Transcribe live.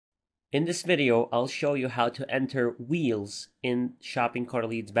In this video, I'll show you how to enter wheels in Shopping Cart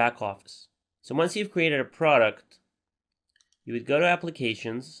Lead's back office. So once you've created a product, you would go to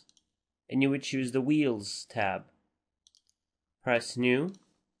Applications and you would choose the Wheels tab. Press New,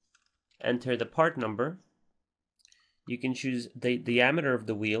 enter the part number. You can choose the diameter of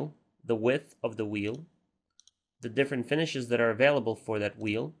the wheel, the width of the wheel, the different finishes that are available for that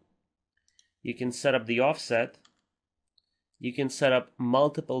wheel. You can set up the offset. You can set up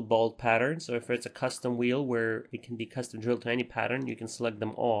multiple bolt patterns, so if it's a custom wheel where it can be custom drilled to any pattern, you can select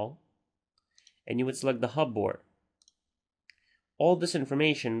them all. And you would select the hub bore. All this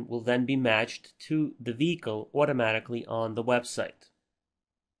information will then be matched to the vehicle automatically on the website.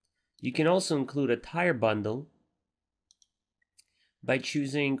 You can also include a tire bundle by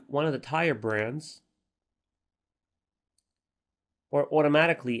choosing one of the tire brands, or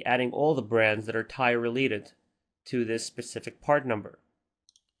automatically adding all the brands that are tire related to this specific part number.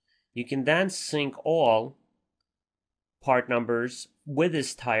 You can then sync all part numbers with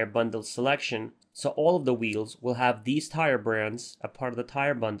this tire bundle selection, so all of the wheels will have these tire brands a part of the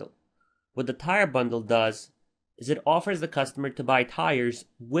tire bundle. What the tire bundle does is it offers the customer to buy tires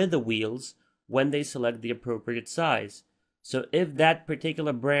with the wheels when they select the appropriate size. So if that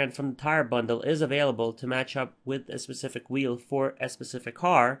particular brand from the tire bundle is available to match up with a specific wheel for a specific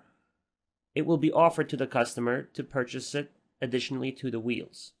car, it will be offered to the customer to purchase it additionally to the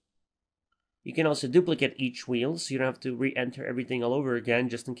wheels. You can also duplicate each wheel, so you don't have to re-enter everything all over again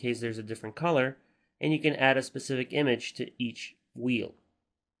just in case there's a different color, and you can add a specific image to each wheel.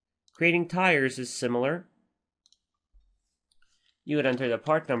 Creating tires is similar. You would enter the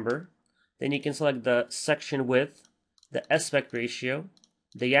part number, then you can select the section width, the aspect ratio,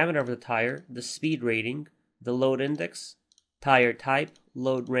 the diameter of the tire, the speed rating, the load index, tire type,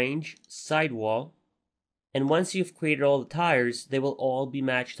 load range, sidewall, and once you've created all the tires, they will all be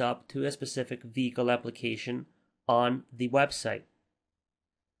matched up to a specific vehicle application on the website.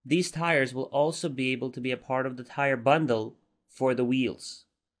 These tires will also be able to be a part of the tire bundle for the wheels.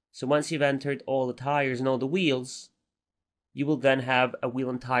 So once you've entered all the tires and all the wheels, you will then have a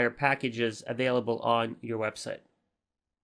wheel and tire packages available on your website.